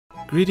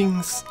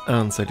Greetings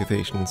and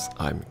salutations,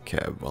 I'm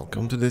Kev.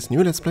 Welcome to this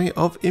new Let's Play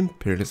of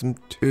Imperialism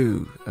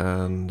II.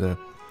 And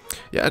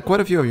yeah, quite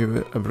a few of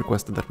you have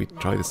requested that we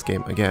try this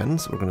game again,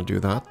 so we're going to do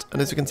that.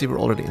 And as you can see, we're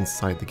already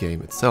inside the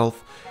game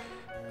itself,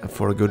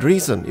 for a good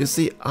reason. You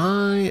see,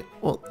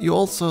 you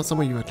also, some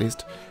of you at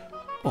least,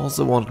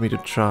 also wanted me to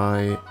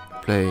try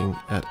playing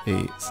at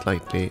a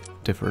slightly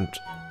different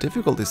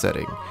difficulty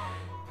setting.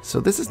 So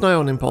this is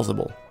Nigh-on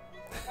Impossible.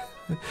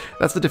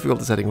 That's the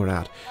difficulty setting we're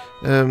at.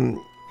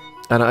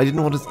 And I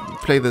didn't want to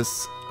play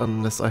this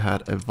unless I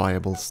had a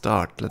viable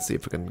start. Let's see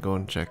if we can go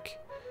and check.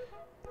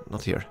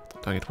 Not here.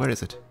 Dang it, where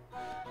is it?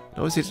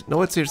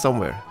 No, it's here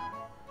somewhere.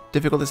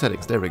 Difficulty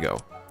settings, there we go.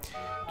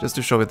 Just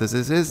to show you this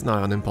is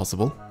Nigh-on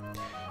Impossible.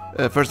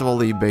 First of all,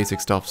 the basic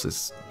stuff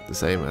is the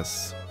same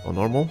as on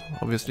normal.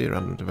 Obviously,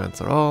 random events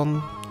are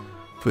on.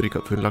 Food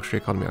and luxury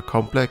economy are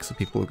complex, so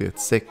people will get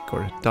sick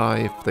or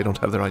die if they don't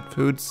have the right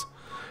foods.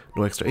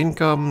 No extra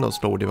income, no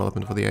slower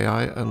development for the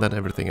AI, and then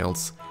everything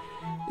else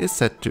is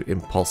set to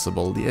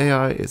impossible. The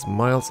AI is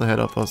miles ahead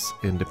of us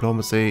in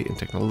diplomacy, in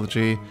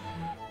technology,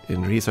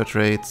 in research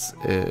rates,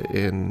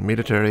 in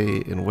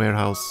military, in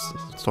warehouse,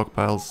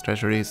 stockpiles,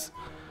 treasuries.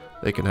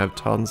 They can have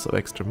tons of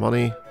extra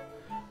money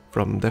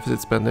from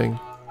deficit spending,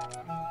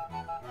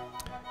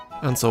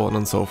 and so on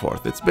and so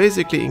forth. It's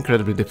basically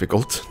incredibly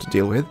difficult to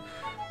deal with.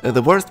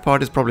 The worst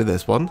part is probably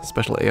this one,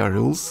 special AI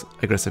rules,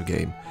 aggressive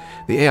game.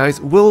 The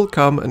AIs will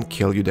come and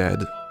kill you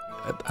dead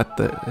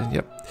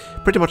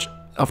pretty much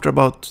after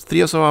about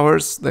 3 or so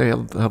hours. They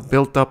have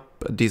built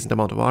up a decent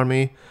amount of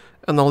army,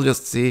 and they'll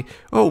just see,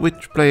 oh,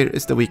 which player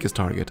is the weakest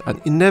target, and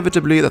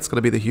inevitably that's going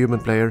to be the human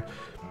player.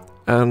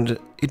 And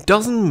it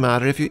doesn't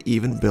matter if you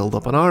even build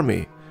up an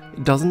army.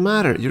 It doesn't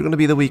matter, you're going to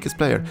be the weakest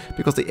player,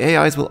 because the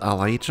AIs will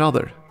ally each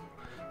other.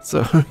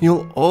 So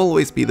you'll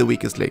always be the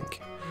weakest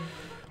link.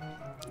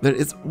 There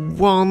is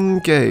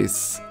one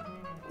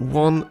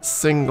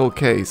single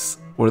case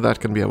where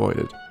that can be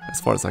avoided, as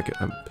far as I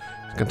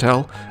can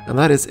tell, and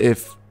that is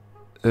if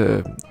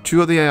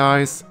 2 of the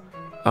AIs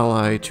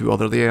ally 2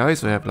 other of the AIs.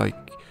 So we have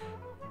like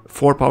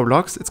 4 power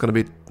blocks. It's going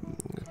to be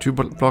 2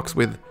 blocks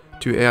with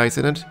 2 AIs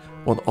in it,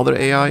 1 other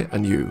AI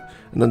and you,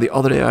 and then the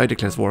other AI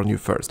declares war on you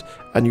first,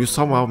 and you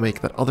somehow make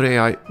that other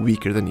AI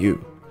weaker than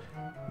you.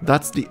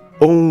 That's the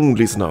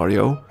only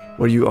scenario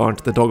where you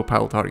aren't the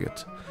dogpile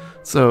target.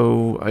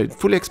 So I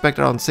fully expect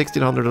around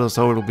 1600 or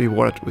so it will be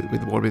war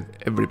with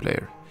every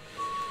player.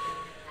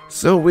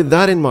 So with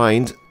that in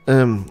mind,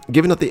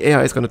 given that the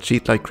AI is going to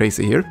cheat like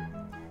crazy here,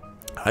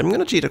 I'm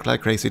going to cheat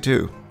like crazy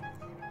too.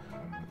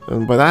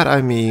 And by that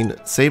I mean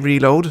save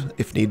reload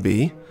if need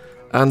be,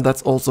 and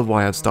that's also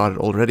why I've started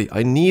already.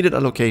 I needed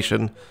a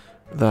location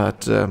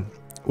that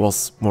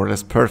was more or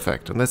less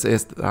perfect, and this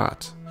is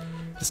that.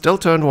 Still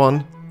turn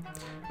 1.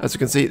 As you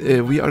can see,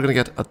 we are going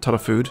to get a ton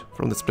of food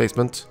from this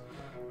placement,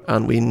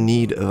 and we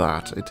need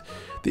that.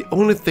 The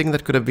only thing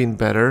that could have been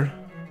better...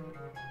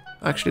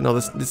 Actually, no,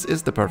 this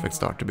is the perfect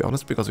start, to be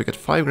honest, because we get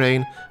 5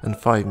 grain and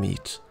 5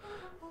 meat.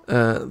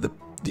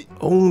 The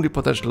only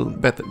potential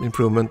better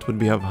improvement would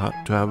be to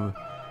have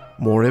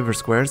more river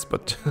squares,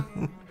 but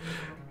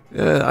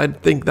I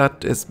think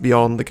that is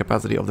beyond the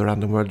capacity of the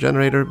random world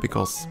generator,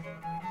 because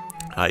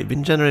I've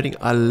been generating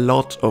a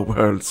lot of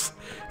worlds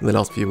in the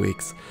last few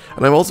weeks.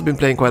 And I've also been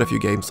playing quite a few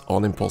games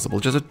on Impossible,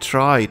 just to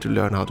try to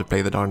learn how to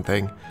play the darn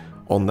thing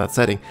on that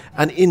setting.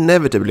 And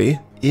inevitably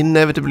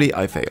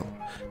I fail.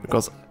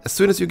 Because as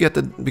soon as you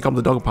become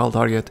the dogpile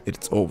target,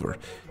 it's over.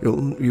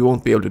 You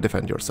won't be able to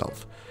defend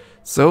yourself.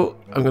 So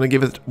I'm gonna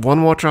give it one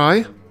more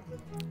try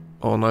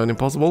on Nigh-on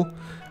Impossible.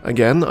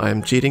 Again,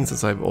 I'm cheating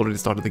since I've already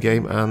started the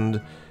game,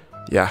 and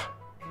yeah,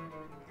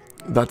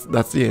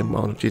 that's the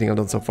amount of cheating I've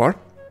done so far.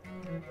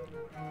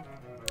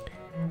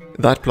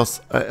 That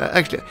plus,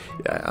 actually,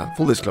 yeah,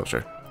 full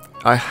disclosure,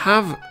 I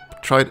have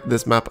tried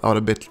this map out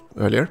a bit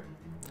earlier.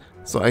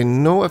 So I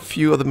know a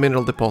few of the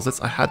mineral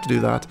deposits. I had to do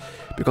that,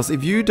 because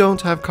if you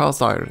don't have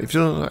cast iron, if you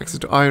don't have access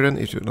to iron,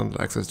 if you don't have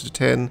access to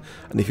tin,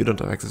 and if you don't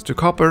have access to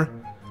copper,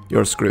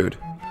 you're screwed.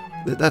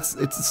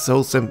 It's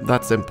so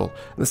that simple.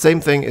 And the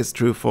same thing is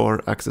true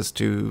for access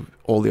to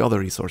all the other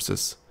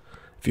resources.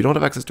 If you don't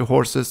have access to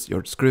horses,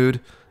 you're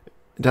screwed.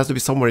 It has to be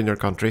somewhere in your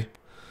country.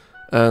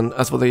 And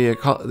as for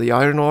the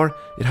iron ore,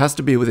 it has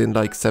to be within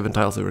like 7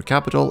 tiles of your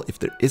capital. If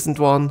there isn't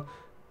one,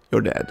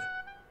 you're dead.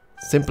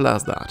 Simple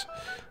as that.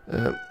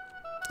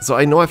 So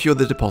I know a few of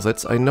the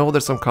deposits. I know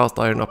there's some cast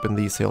iron up in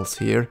these hills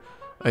here.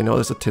 I know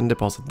there's a tin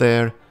deposit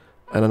there.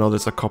 And I know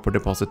there's a copper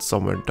deposit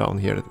somewhere down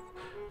here.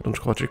 I don't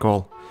quite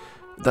recall.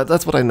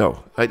 That's what I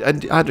know. I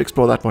had to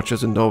explore that much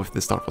just to know if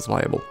this start was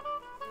viable.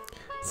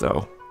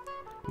 So,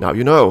 now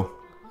you know.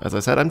 As I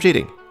said, I'm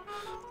cheating.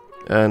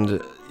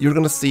 And you're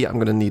gonna see I'm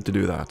gonna need to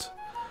do that.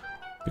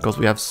 Because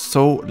we have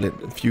so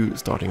few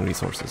starting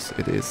resources.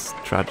 It is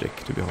tragic,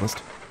 to be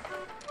honest.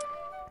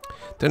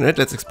 Then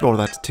let's explore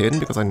that tin,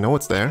 because I know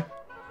it's there.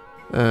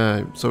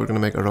 So we're gonna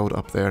make a road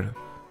up there,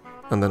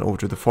 and then over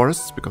to the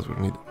forests, because we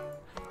need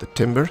the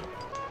timber.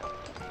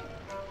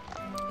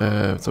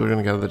 So we're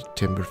gonna gather the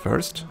timber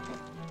first.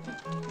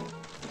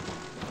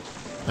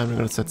 and we're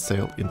gonna set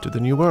sail into the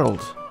new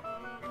world.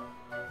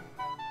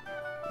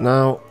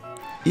 Now,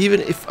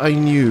 even if I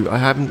knew, I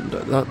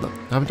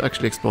haven't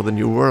actually explored the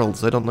new world,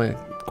 so I don't know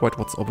quite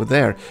what's over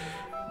there.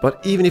 But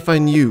even if I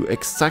knew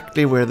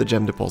exactly where the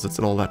gem deposits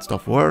and all that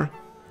stuff were,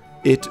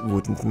 it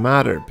wouldn't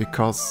matter,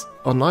 because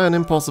on Nigh-on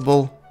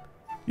Impossible,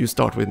 you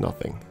start with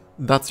nothing.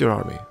 That's your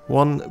army,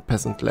 one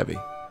peasant levy.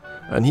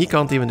 And he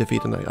can't even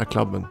defeat a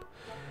clubman.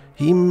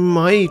 He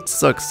might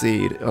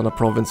succeed on a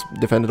province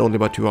defended only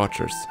by 2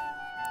 archers.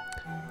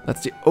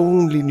 That's the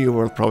only New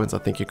World province I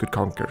think you could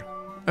conquer.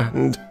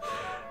 And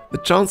the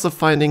chance of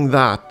finding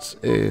that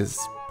is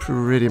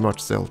pretty much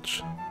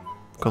zilch.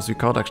 Because you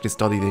can't actually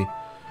study the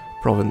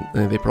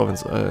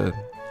province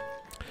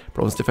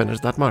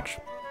defenders that much.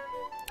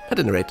 At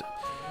any rate,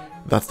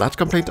 that's that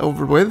complaint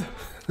over with.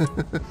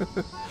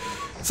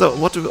 So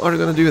what are we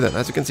going to do then?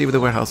 As you can see with the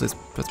warehouses,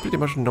 there's pretty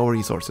much no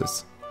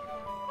resources.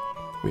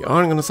 We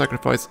are going to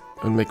sacrifice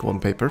and make 1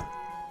 paper,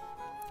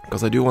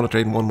 because I do want to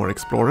train 1 more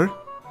explorer,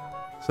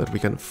 so that we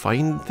can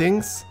find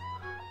things.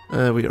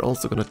 We are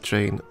also going to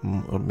train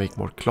or make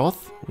more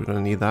cloth. We're going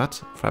to need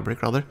that,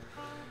 fabric rather.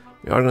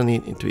 We are going to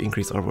need to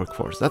increase our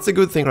workforce. That's a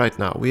good thing right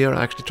now. We are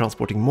actually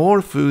transporting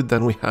more food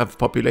than we have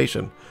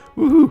population.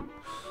 Woohoo!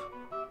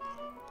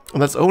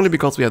 And that's only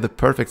because we had the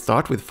perfect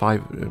start with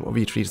 5 of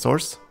each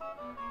resource.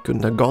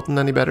 Couldn't have gotten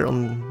any better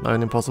on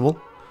Nigh-on Impossible.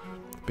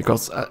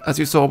 Because, as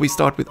you saw, we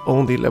start with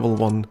only level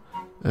 1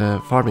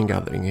 farming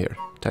gathering here,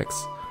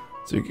 techs.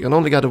 So you can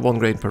only gather 1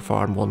 grain per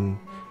farm, 1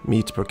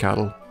 meat per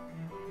cattle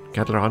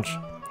ranch.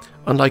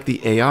 Unlike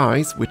the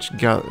AIs, which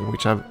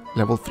have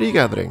level 3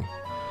 gathering.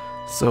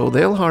 So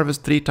they'll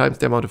harvest 3 times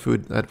the amount of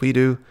food that we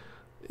do.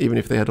 Even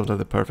if they don't have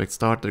the perfect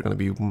start, they're going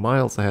to be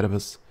miles ahead of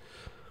us.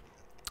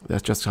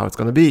 That's just how it's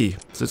going to be.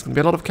 So it's going to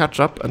be a lot of catch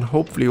up, and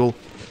hopefully we'll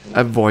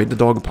avoid the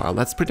dog pile.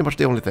 That's pretty much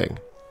the only thing.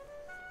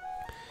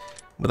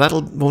 But that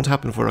won't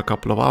happen for a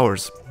couple of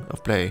hours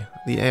of play.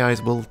 The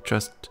AIs will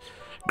just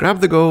grab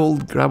the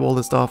gold, grab all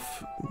the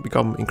stuff,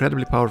 become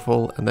incredibly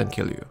powerful, and then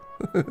kill you.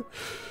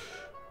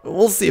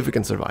 We'll see if we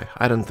can survive.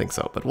 I don't think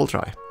so, but we'll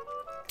try.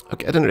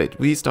 Okay, at any rate,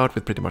 we start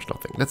with pretty much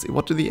nothing. Let's see,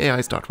 what do the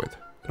AI start with?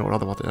 Or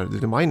rather, what do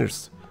the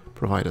miners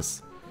provide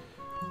us?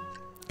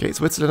 Okay,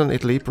 Switzerland and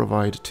Italy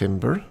provide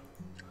timber.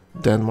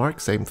 Denmark,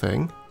 same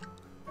thing.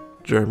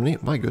 Germany,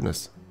 my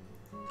goodness.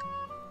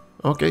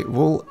 Okay,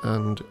 wool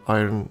and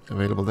iron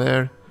available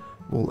there.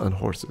 Wool and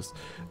horses.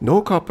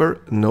 No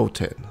copper, no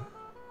tin.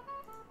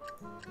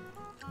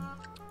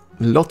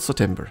 Lots of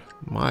timber.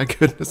 My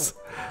goodness.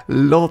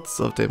 Lots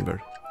of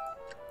timber.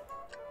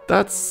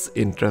 That's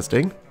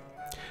interesting.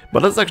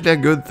 But that's actually a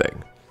good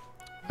thing.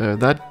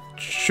 That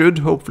should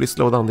hopefully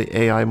slow down the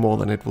AI more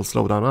than it will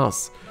slow down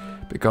us.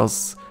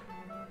 Because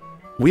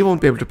we won't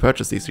be able to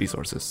purchase these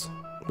resources.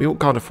 We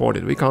can't afford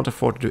it. We can't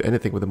afford to do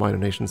anything with the minor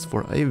nations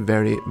for a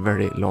very,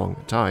 very long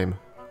time.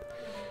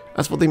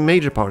 As for the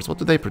major powers, what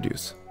do they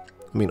produce?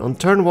 I mean, on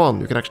turn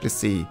 1, you can actually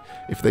see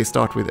if they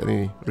start with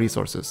any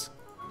resources.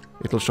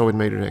 It'll show in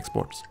major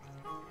exports.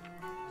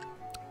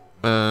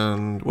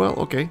 And, well,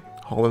 okay.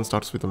 Holland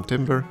starts with some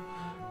timber.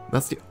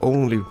 That's the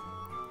only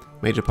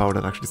major power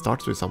that actually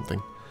starts with something.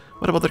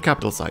 What about their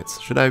capital sites?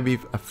 Should I be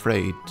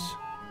afraid?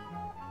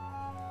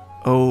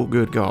 Oh,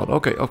 good God.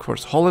 Okay, of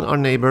course. Holland, our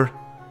neighbor,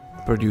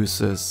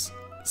 produces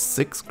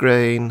 6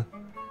 grain.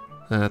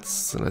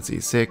 That's, let's see,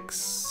 6,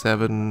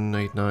 7,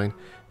 8, 9,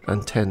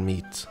 and 10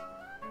 meat.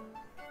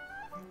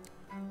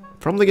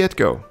 From the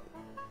get-go.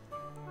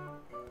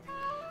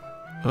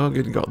 Oh,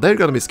 good God. They're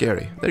gonna be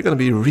scary. They're gonna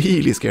be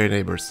really scary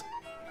neighbors.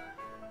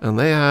 And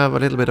they have a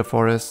little bit of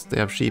forest, they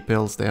have sheep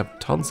hills, they have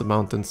tons of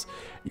mountains.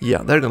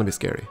 Yeah, they're gonna be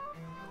scary.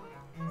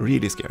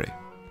 Really scary.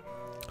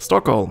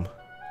 Stockholm.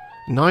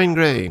 9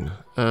 grain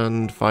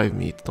and 5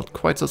 meat. Not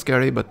quite so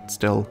scary, but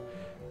still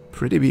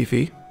pretty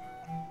beefy.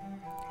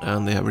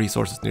 And they have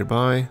resources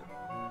nearby.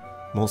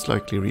 Most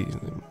likely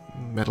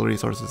metal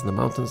resources in the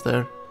mountains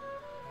there.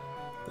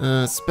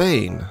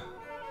 Spain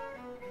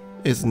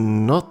is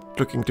not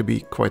looking to be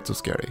quite so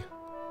scary.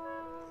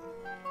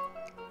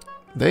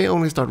 They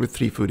only start with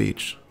 3 food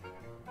each.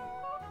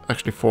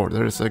 Actually 4,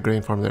 there is a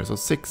grain farm there, so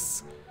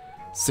 6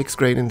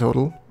 grain in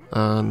total,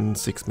 and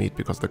 6 meat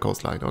because of the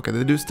coastline. Okay,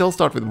 they do still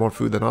start with more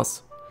food than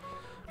us.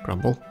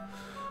 Grumble.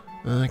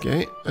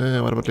 Okay,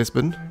 what about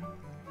Lisbon?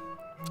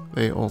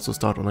 They also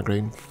start on a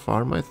grain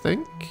farm, I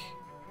think.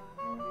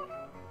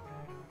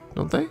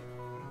 Don't they?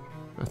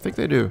 I think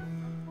they do.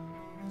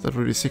 That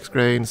would be 6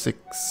 grain, 6,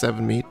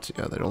 7 meat.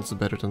 Yeah, they're also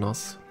better than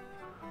us.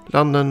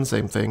 London,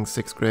 same thing,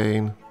 6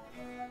 grain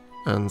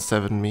and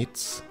 7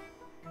 meats.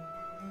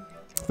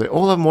 They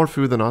all have more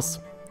food than us.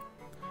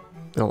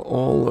 They'll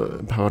all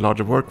have a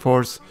larger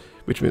workforce,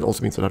 which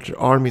also means a larger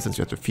army, since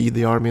you have to feed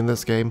the army in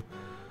this game.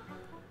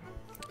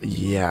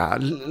 Yeah,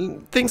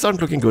 things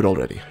aren't looking good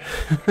already.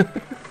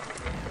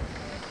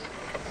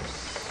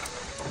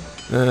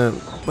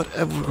 But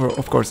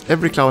of course,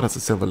 every cloud has a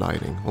silver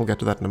lining. We'll get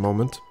to that in a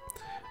moment.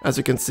 As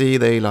you can see,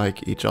 they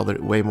like each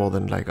other way more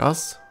than like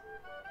us.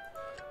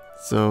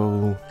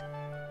 So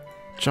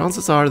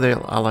chances are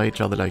they'll ally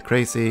each other like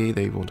crazy.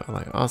 They won't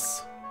ally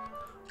us.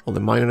 all the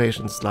minor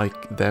nations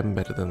like them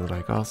better than they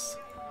like us.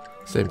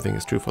 Same thing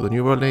is true for the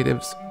New World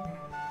natives.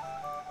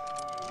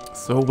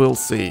 So we'll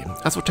see.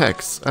 As for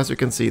techs, as you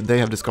can see, they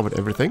have discovered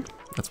everything.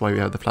 That's why we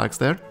have the flags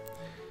there.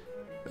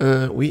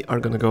 We are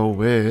gonna go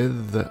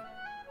with,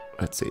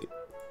 let's see,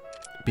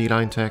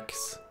 beeline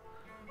techs.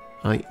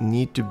 I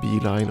need to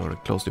beeline, or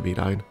close to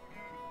beeline,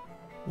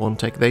 one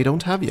tech they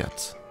don't have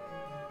yet.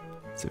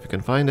 See if we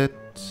can find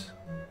it.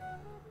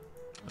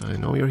 I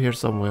know you're here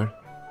somewhere.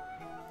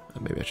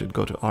 Maybe I should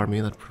go to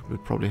army, that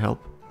would probably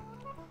help.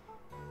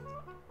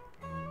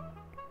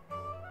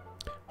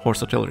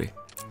 Horse artillery,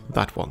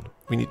 that one.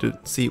 We need to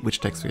see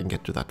which techs we can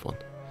get to that one.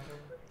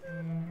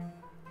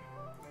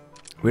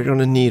 We're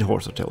gonna need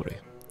horse artillery.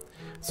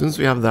 As soon as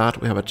we have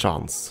that, we have a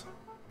chance.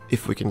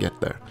 If we can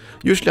get there.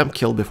 Usually I'm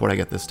killed before I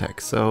get this tech,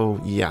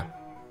 so yeah.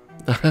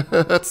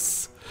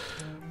 That's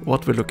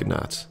what we're looking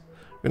at.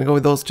 We're gonna go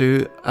with those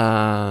two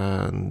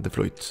and the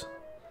flute.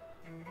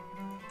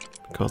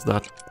 Because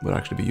that would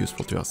actually be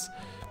useful to us.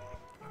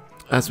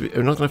 As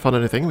we're not gonna fund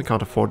anything, we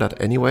can't afford that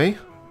anyway.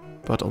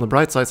 But on the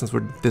bright side, since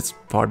we're this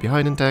far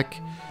behind in tech,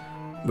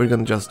 we're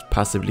gonna just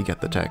passively get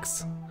the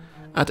techs.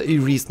 At a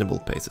reasonable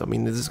pace. I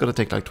mean, this is gonna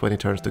take like 20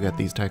 turns to get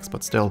these techs,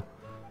 but still.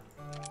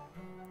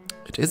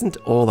 It isn't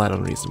all that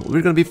unreasonable.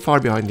 We're gonna be far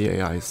behind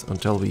the AIs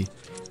until we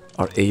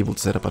are able to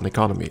set up an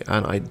economy.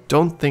 And I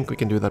don't think we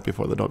can do that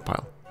before the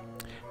dogpile.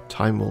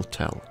 Time will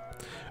tell.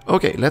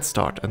 Okay, let's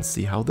start and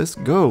see how this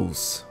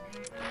goes.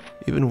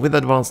 Even with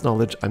advanced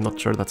knowledge, I'm not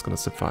sure that's gonna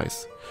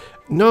suffice.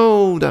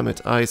 No, damn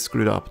it, I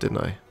screwed up, didn't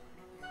I?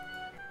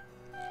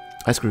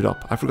 I screwed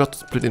up. I forgot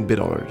to put in bid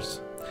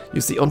orders.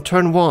 You see, on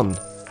turn 1,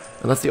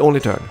 and that's the only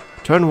turn.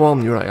 Turn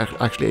 1, you're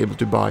actually able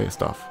to buy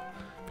stuff.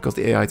 Because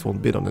the AIs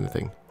won't bid on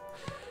anything.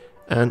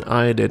 And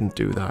I didn't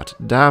do that.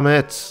 Damn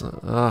it!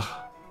 Ugh.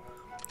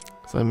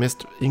 So I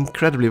missed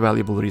incredibly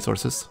valuable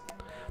resources.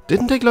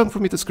 Didn't take long for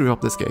me to screw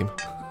up this game.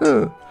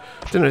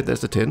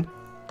 There's the tin.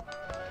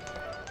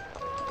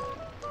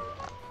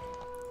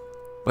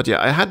 But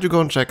yeah, I had to go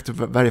and check to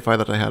verify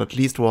that I had at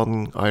least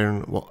one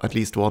iron, at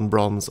least one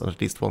bronze, and at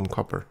least one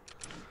copper.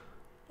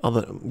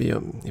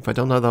 If I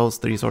don't have those,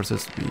 the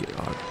resources,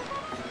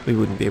 we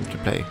wouldn't be able to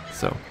play.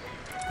 So,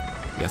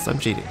 yes, I'm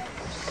cheating.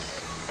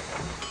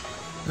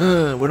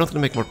 We're not gonna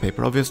make more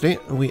paper, obviously.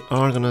 We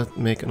are gonna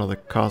make another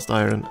cast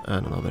iron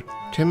and another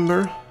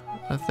timber,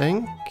 I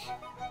think.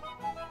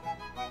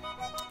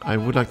 I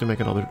would like to make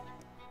another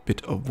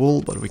bit of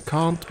wool, but we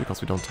can't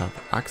because we don't have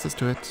access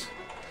to it.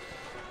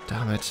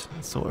 Damn it,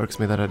 it so irks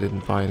me that I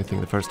didn't buy anything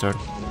the first turn.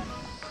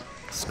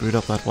 Screwed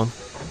up that one.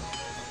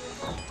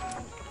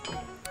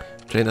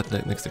 Train at the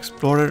next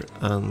explorer,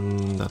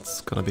 and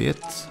that's gonna be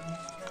it.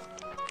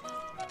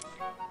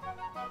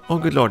 Oh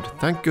good lord,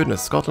 thank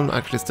goodness, Scotland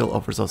actually still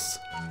offers us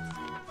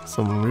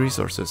some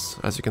resources.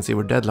 As you can see,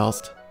 we're dead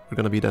last. We're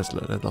gonna be dead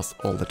last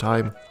all the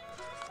time.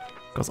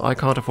 Because I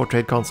can't afford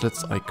trade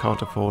consulates, I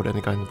can't afford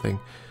any kind of thing.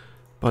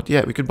 But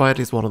yeah, we could buy at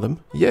least one of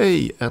them.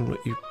 Yay! And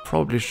you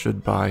probably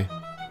should buy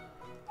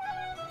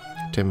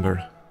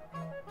timber.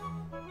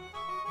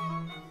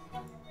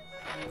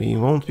 We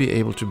won't be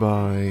able to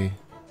buy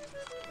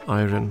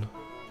iron.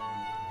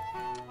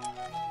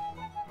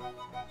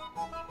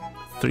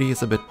 3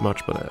 is a bit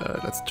much,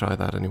 but let's try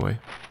that anyway.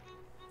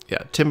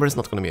 Yeah, timber is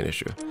not going to be an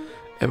issue.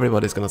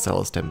 Everybody's going to sell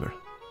us timber.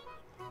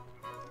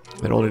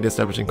 They're already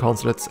establishing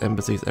consulates,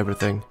 embassies,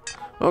 everything.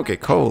 Okay,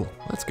 coal.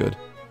 That's good.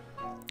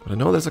 But I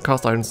know there's a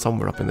cast iron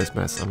somewhere up in this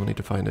mess. I'm going to need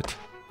to find it.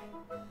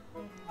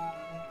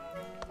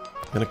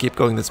 I'm going to keep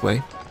going this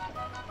way.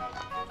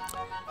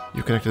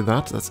 You connected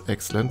that. That's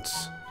excellent.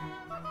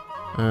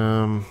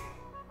 We're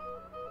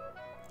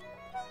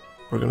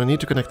going to need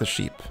to connect the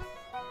sheep.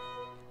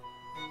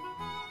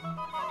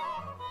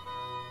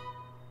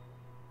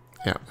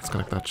 Yeah, let's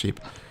connect that sheep.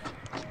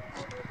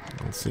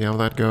 Let's see how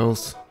that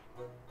goes.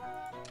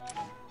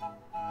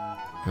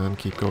 And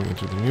keep going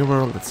into the new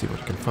world. Let's see what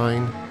we can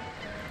find.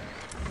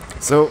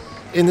 So,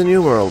 in the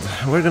new world,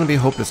 we're going to be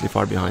hopelessly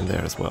far behind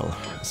there as well.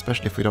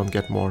 Especially if we don't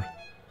get more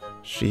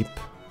sheep.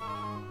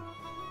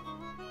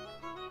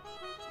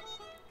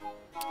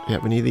 Yeah,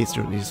 we need these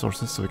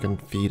resources so we can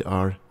feed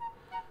our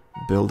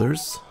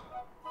builders.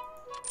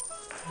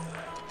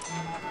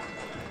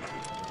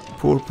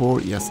 Poor.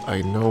 Yes,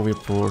 I know we're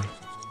poor.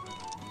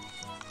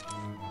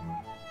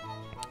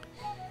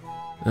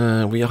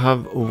 We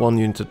have 1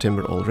 unit of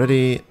timber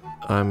already.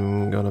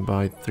 I'm gonna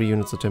buy 3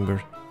 units of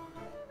timber.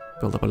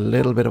 Build up a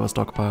little bit of a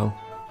stockpile.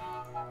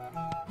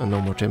 And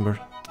no more timber.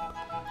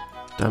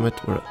 Damn it,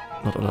 we're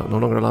no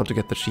longer allowed to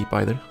get the sheep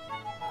either.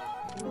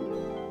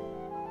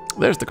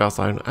 There's the cast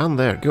iron, and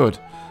there, good.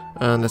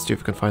 And let's see if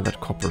we can find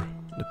that copper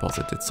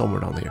deposit. It's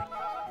somewhere down here.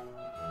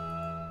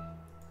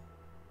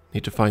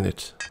 Need to find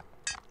it.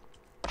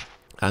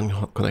 And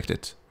connect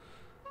it.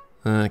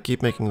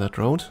 Keep making that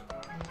road.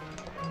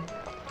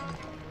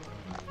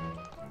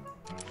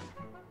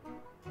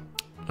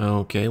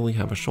 Okay, we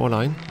have a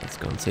shoreline. Let's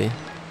go and see.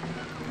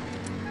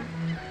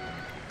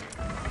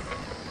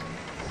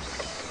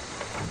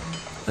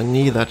 I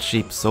need that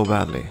sheep so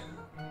badly.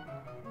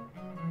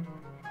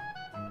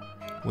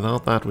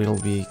 Without that, we'll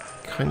be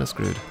kind of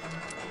screwed.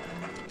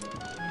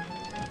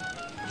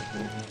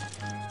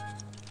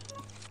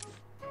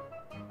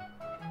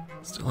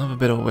 Still have a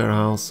bit of a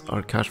warehouse.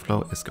 Our cash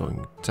flow is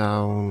going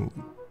down.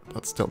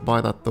 But still,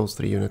 buy those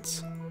 3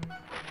 units.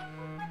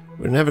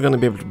 We're never going to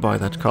be able to buy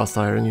that cast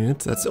iron unit.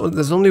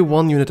 There's only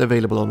 1 unit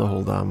available on the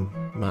whole damn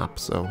map,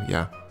 so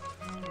yeah.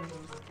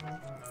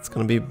 It's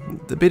going to be...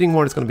 The bidding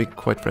war is going to be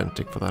quite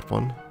frantic for that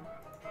one.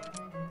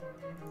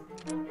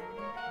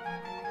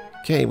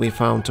 Okay, we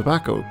found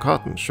tobacco,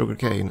 cotton,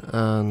 sugarcane,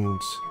 and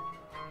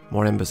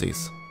more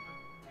embassies.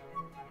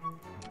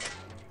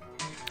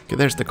 Okay,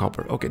 there's the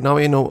copper. Okay, now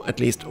we know at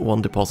least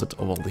 1 deposit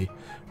of all the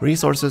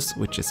resources,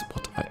 which is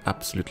what I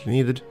absolutely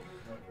needed.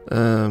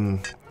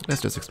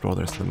 Let's just explore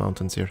the rest of the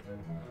mountains here,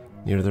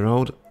 near the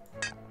road.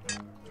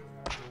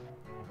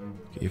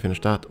 Okay, you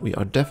finished that. We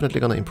are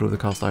definitely gonna improve the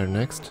cast iron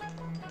next.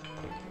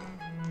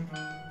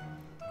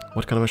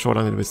 What kind of a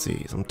shoreline did we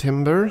see? Some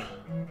timber.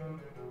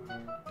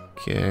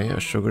 Okay, a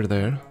sugar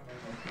there.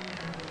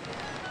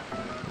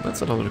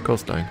 That's a lot of the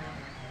coastline.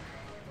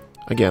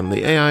 Again,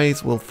 the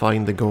AIs will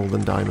find the gold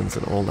and diamonds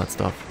and all that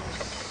stuff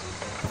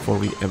before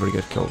we ever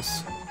get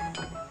close.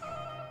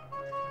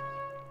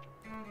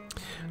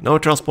 Now we're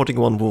transporting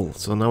 1 wool,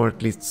 so now we're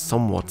at least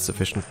somewhat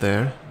sufficient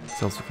there.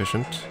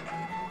 Self-sufficient.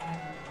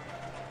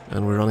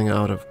 And we're running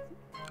out of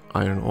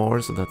iron ore,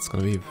 so that's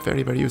going to be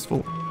very, very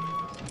useful.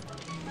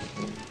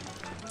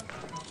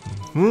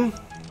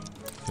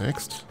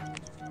 Next.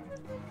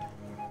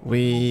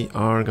 We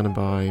are going to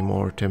buy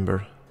more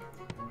timber.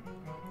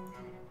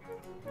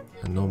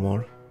 And no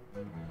more.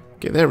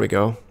 Okay, there we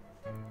go.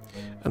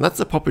 And that's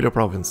a popular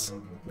province,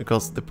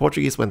 because the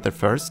Portuguese went there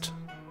first.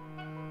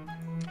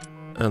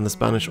 And the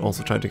Spanish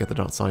also tried to get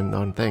the same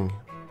darn thing.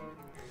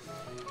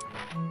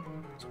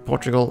 So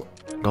Portugal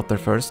got there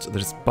first.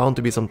 There's bound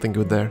to be something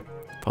good there.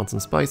 Found some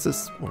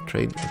spices. More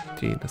trade.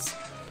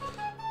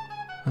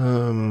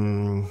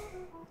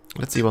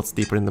 Let's see what's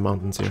deeper in the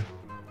mountains here.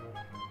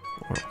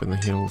 Or up in the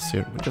hills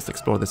here. We'll just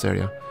explore this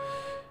area.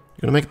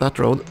 You're gonna make that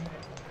road.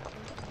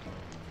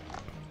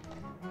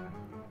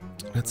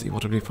 Let's see,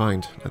 what did we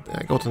find?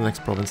 Go to the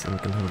next province and we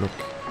can have a look.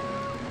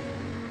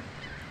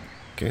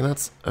 Okay,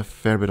 that's a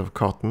fair bit of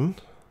cotton.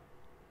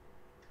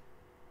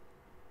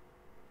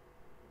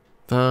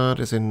 That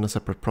is in a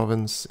separate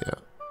province, yeah.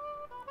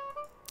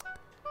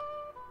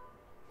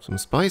 Some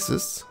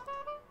spices.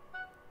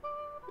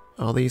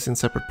 Are these in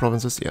separate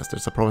provinces? Yes,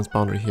 there's a province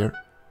boundary here.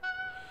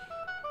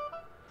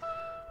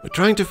 We're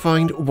trying to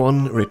find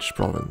 1 rich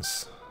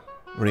province,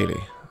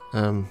 really.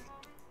 And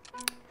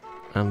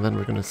then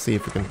we're gonna see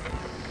if we can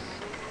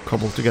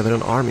cobble together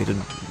an army to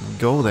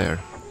go there.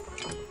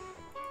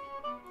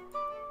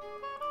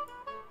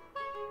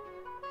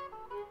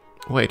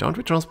 Wait, aren't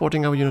we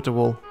transporting our unit of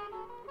wool?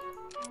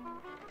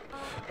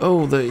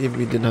 Oh, we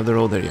didn't have the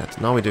road there yet.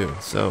 Now we do,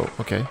 so,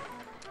 okay.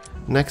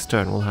 Next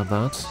turn we'll have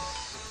that.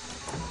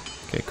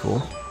 Okay,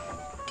 cool.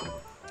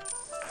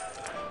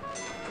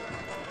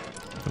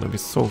 I'm gonna be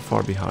so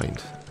far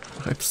behind.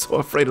 I'm so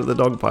afraid of the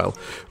dog pile.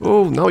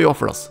 Oh, now you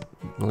offer us.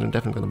 Well, I'm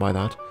definitely gonna buy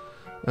that.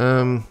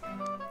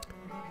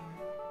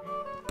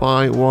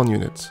 Buy 1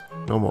 unit,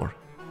 no more.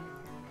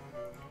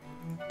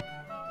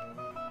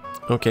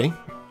 Okay.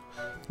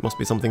 Must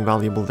be something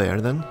valuable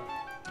there then.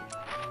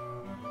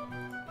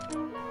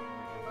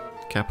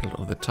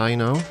 Capital of the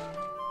Taino.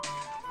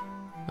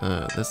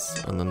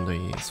 This and then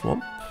the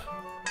swamp.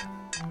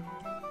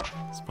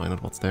 Let's find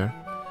out what's there.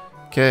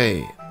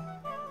 Okay.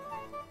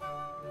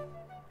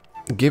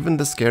 Given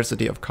the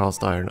scarcity of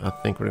cast iron, I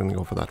think we're gonna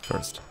go for that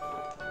first.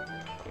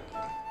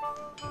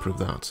 Improve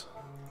that.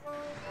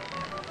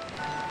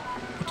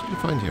 What did you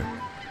find here?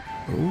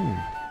 Ooh.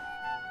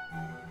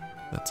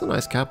 That's a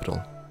nice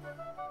capital.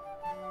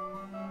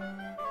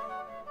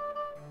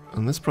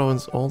 And this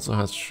province also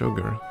has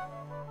sugar.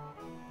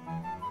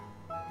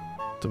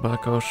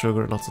 Tobacco,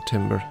 sugar, lots of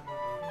timber.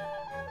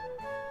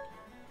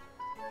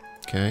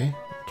 Okay,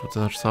 to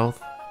the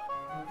south.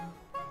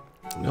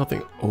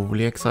 Nothing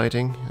overly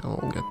exciting.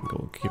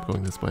 I'll keep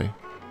going this way.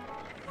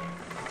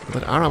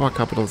 But Araba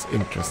capital is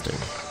interesting.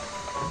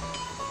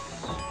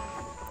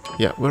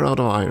 Yeah, we're out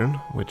of iron,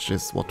 which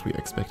is what we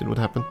expected would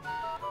happen.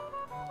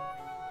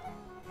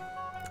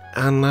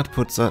 And that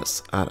puts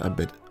us at a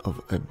bit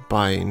of a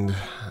bind.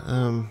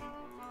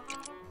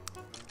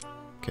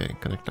 Okay,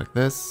 connect like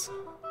this.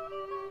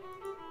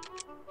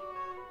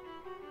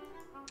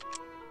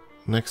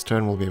 Next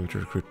turn we'll be able to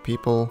recruit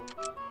people.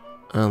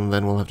 And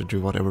then we'll have to do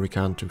whatever we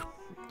can to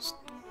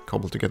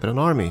cobble together an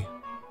army.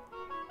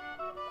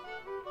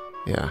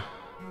 Yeah.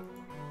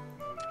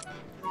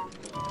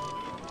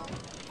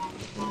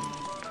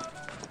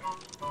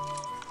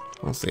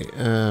 We'll see.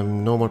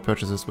 No more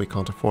purchases, we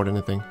can't afford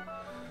anything.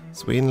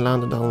 Sweden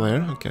landed down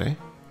there, okay.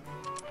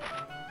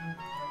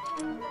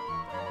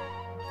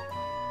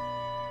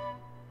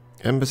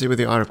 Embassy with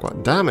the Iroquois.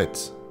 Damn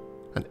it!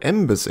 An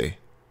embassy!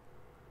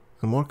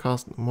 And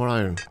more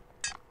iron.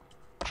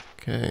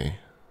 Okay.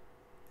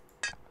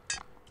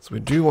 So we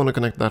do want to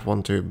connect that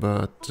one too,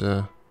 but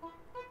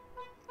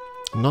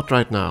not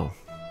right now.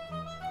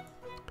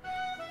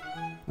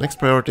 Next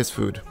priority is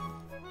food.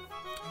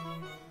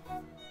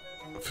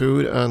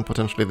 Food and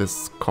potentially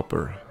this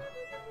copper.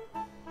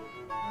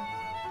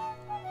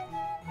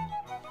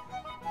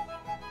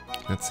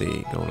 Let's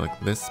see, go like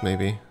this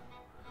maybe.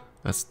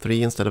 That's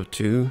 3 instead of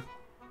 2.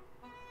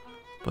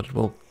 But it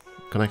will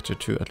connect you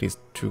to at least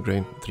 3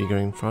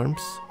 grain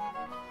farms.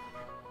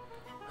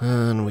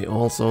 And we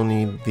also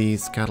need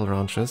these cattle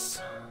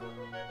ranches.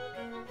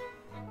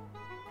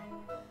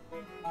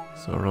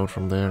 So a road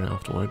from there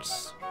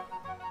afterwards.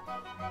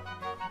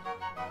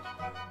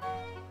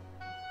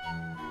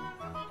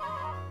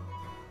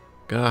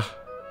 Gah.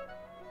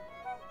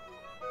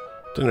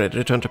 Generate,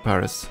 return to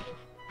Paris.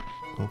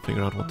 We'll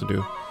figure out what to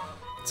do.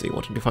 Let's see,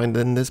 what did we find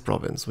in this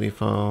province? We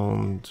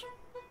found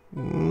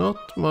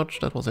not much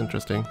that was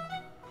interesting.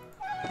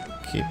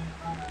 Keep...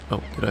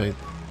 Oh,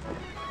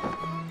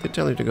 did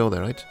tell you to go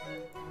there, right?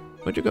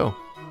 Where'd you go?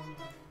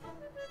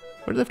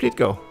 Where did the fleet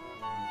go?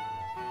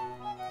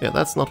 Yeah,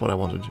 that's not what I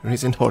wanted.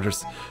 Rescind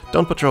orders.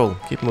 Don't patrol.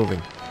 Keep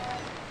moving.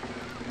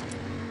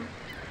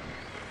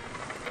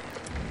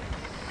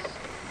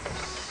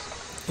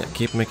 Yeah,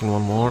 keep making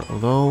one more of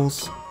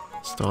those.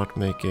 Start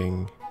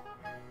making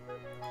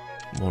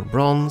more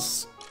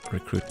bronze.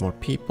 Recruit more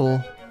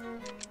people.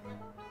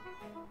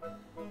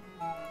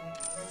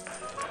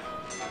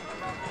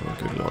 Oh,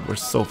 good lord, we're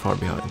so far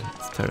behind.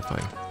 It's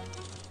terrifying.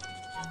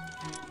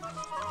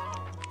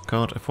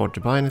 Can't afford to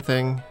buy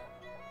anything.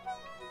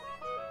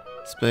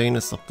 Spain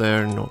is up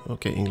there. No,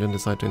 okay, England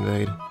decided to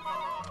invade.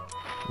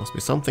 Must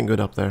be something good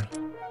up there.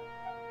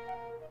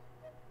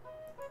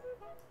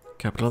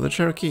 Capital of the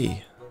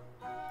Cherokee.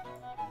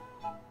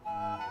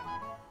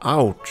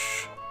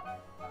 Ouch.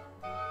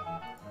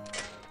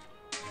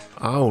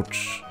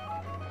 Ouch.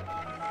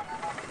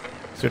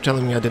 So you're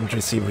telling me I didn't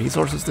receive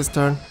resources this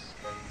turn?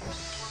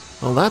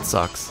 Well, that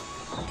sucks.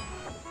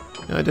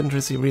 Yeah, I didn't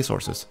receive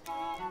resources.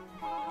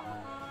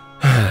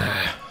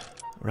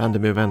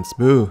 Random events,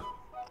 boo.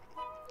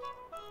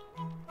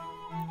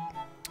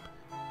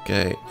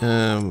 Okay,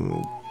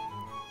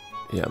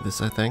 yeah,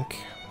 this I think.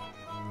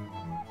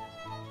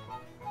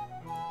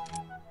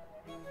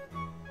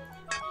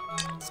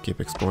 Let's keep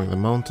exploring the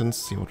mountains,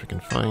 see what we can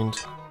find.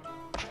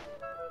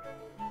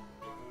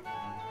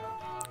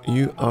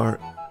 You are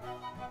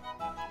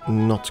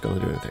not gonna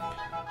do anything.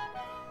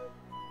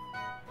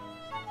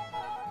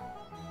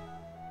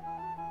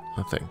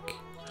 I think.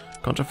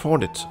 Can't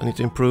afford it. I need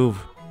to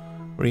improve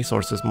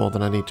resources more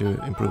than I need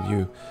to improve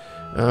you.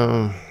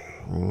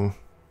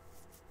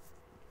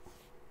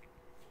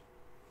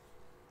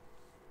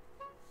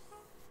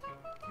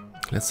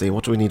 Let's see,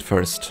 what do we need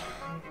first?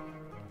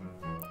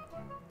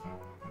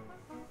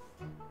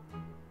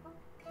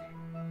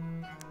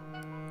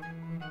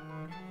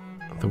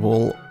 The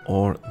wool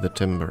or the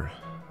timber?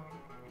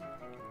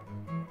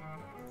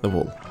 The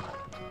wool.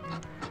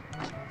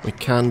 We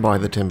can buy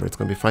the timber. It's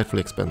going to be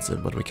frightfully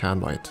expensive, but we can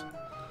buy it.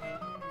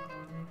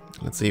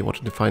 Let's see, what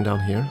did you find down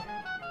here?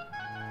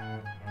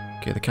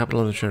 Okay, the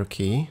capital of the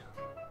Cherokee.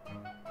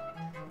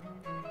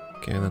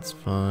 Okay, that's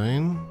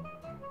fine.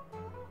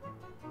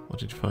 What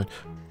did you find?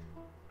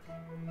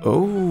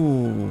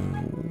 Oh!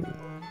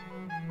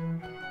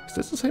 Is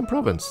this the same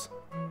province?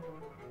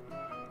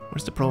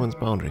 Where's the province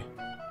boundary?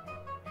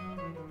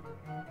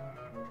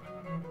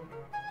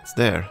 It's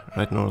there,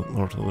 right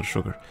north of the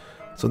sugar.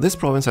 So this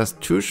province has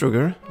 2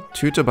 sugar,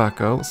 2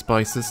 tobacco,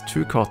 spices,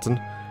 2 cotton.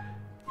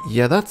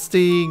 Yeah, that's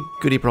the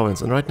goody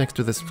province, and right next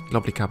to this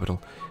lovely capital.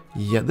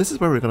 Yeah, this is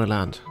where we're gonna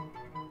land.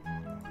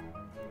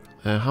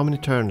 How many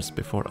turns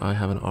before I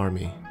have an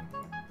army?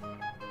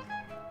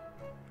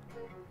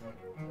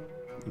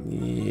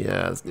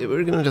 Yes,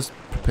 we're gonna just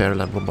prepare a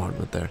land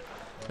bombardment there.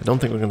 I don't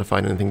think we're gonna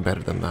find anything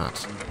better than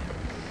that.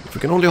 If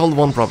we can only hold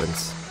 1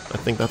 province, I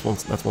think that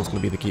one's gonna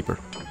be the keeper.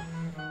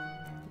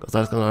 Because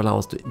that's gonna allow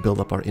us to build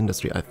up our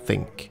industry, I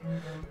think.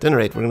 At any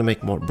rate, we're gonna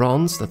make more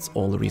bronze. That's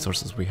all the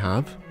resources we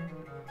have.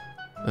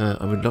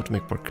 I would love to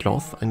make more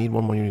cloth. I need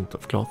 1 more unit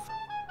of cloth.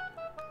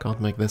 Can't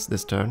make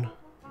this turn.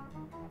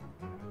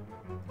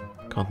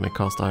 Can't make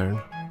cast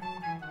iron.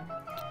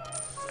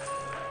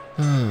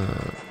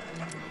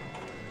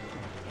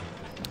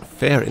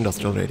 Fair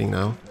industrial rating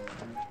now.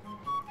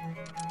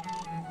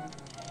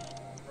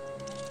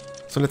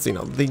 So let's see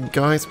now. The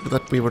guys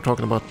that we were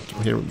talking about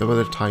here, they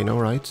were Taino,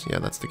 right? Yeah,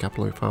 that's the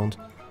capital we found.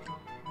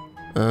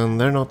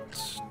 And they're not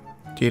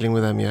dealing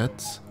with them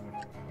yet.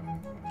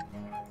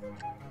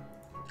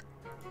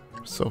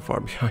 So far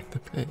behind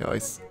the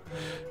guys.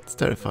 It's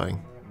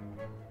terrifying.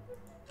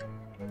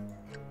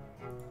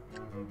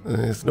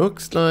 It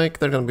looks like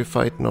they're gonna be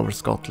fighting over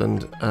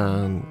Scotland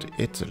and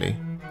Italy.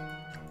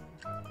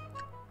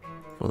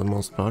 For the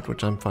most part,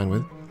 which I'm fine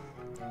with.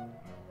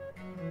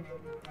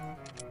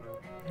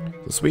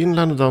 So Sweden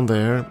landed down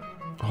there,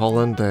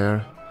 Holland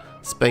there,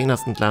 Spain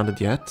hasn't landed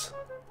yet.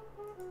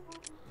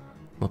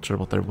 Not sure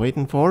what they're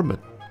waiting for, but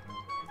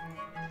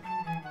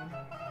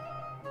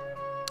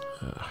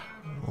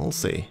we'll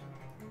see.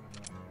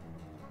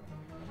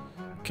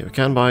 Okay, we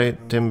can buy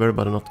timber,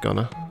 but I'm not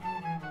gonna.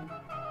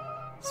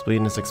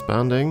 Sweden is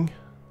expanding.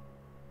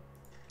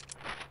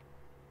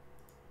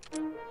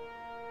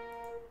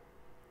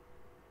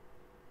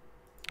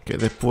 Okay,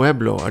 the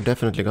Pueblo are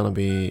definitely gonna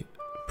be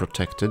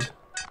protected.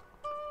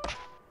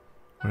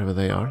 Wherever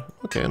they are.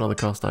 Okay, another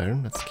cast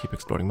iron. Let's keep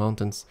exploring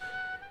mountains.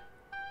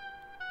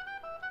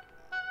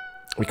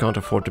 We can't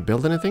afford to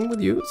build anything with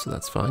you, so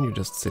that's fine. You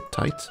just sit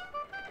tight.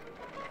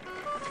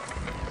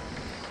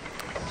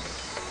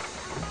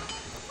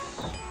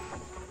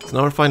 So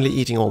now we're finally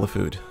eating all the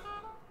food.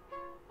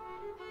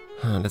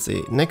 Let's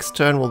see. Next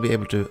turn we'll be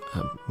able to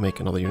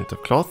make another unit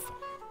of cloth.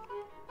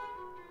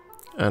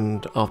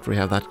 And after we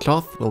have that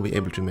cloth, we'll be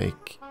able to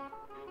make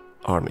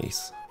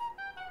armies.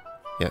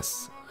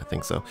 Yes, I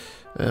think so.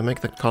 Make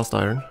that cast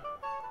iron.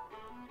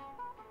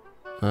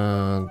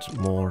 And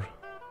more.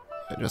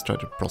 Just try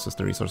to process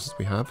the resources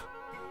we have.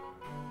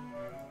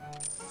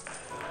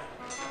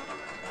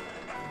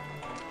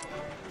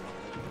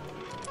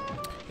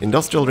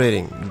 Industrial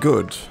rating,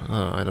 good.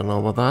 I don't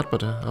know about that,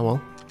 but oh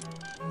well.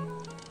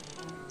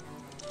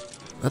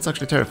 That's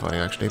actually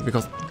terrifying, actually,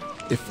 because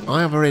if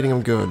I have a rating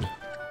of good,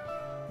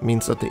 it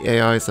means that the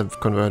AIs have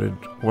converted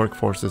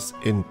workforces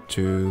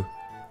into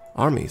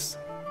armies.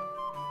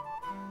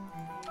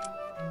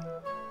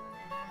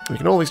 We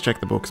can always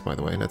check the books, by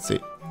the way. Let's see.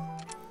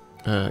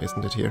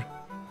 Isn't it here?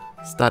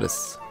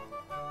 Status.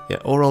 Yeah,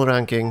 overall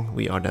ranking,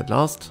 we are dead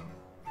last.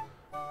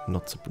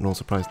 No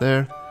surprise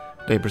there.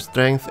 Labor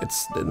strength,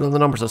 the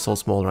numbers are so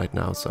small right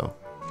now, so...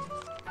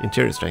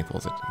 Interior strength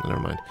was it? Never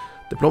mind.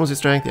 Diplomacy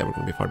strength, yeah, we're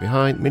going to be far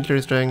behind.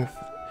 Military strength,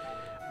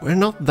 we're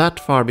not that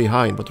far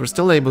behind, but we're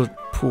still able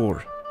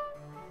poor.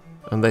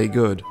 And they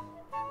good.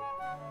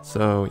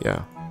 So,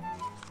 yeah.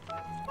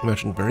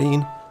 Merchant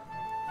Marine.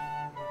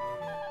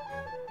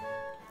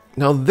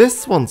 Now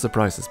this one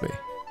surprises me.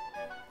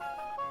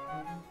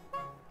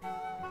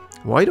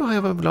 Why do I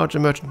have a larger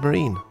Merchant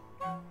Marine?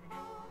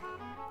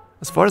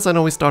 As far as I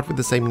know, we start with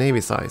the same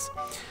navy size.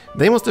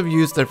 They must have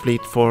used their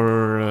fleet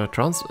for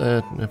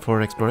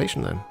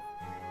exploration then.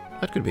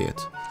 That could be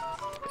it.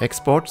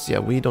 Exports, yeah,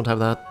 we don't have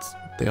that.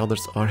 The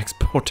others are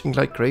exporting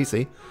like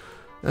crazy.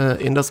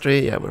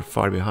 Industry, yeah, we're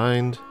far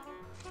behind.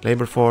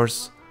 Labor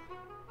force,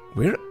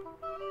 we're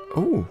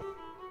on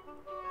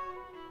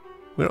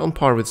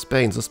par with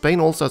Spain. So Spain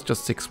also has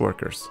just 6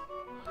 workers.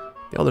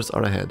 The others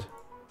are ahead.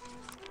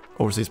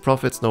 Overseas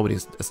profits,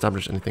 nobody's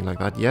established anything like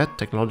that yet.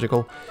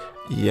 Technological,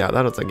 yeah,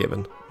 that is a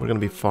given. We're going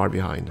to be far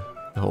behind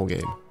the whole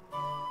game.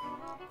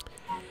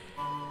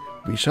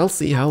 We shall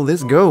see how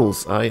this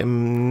goes. I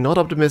am not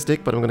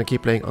optimistic, but I'm going to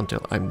keep playing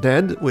until I'm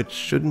dead, which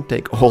shouldn't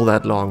take all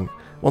that long.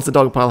 Once the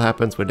dog pile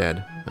happens, we're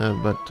dead.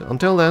 But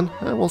until then,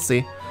 we'll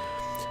see.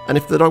 And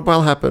if the dog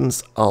pile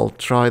happens, I'll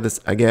try this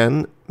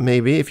again,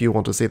 maybe, if you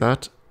want to see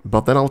that.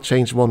 But then I'll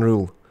change one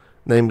rule.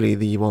 Namely,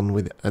 the one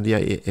with the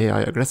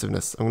AI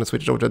aggressiveness. I'm going to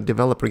switch it over to a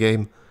developer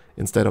game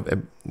instead of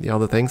the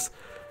other things,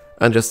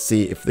 and just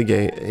see if the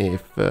game,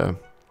 if the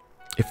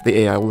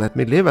AI will let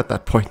me live at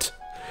that point.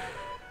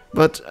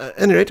 But at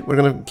any rate, we're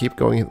going to keep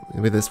going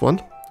with this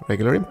one.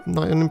 Regular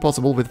Nigh-on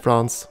Impossible with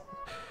France.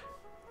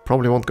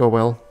 Probably won't go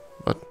well,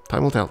 but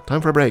time will tell.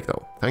 Time for a break,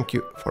 though. Thank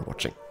you for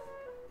watching.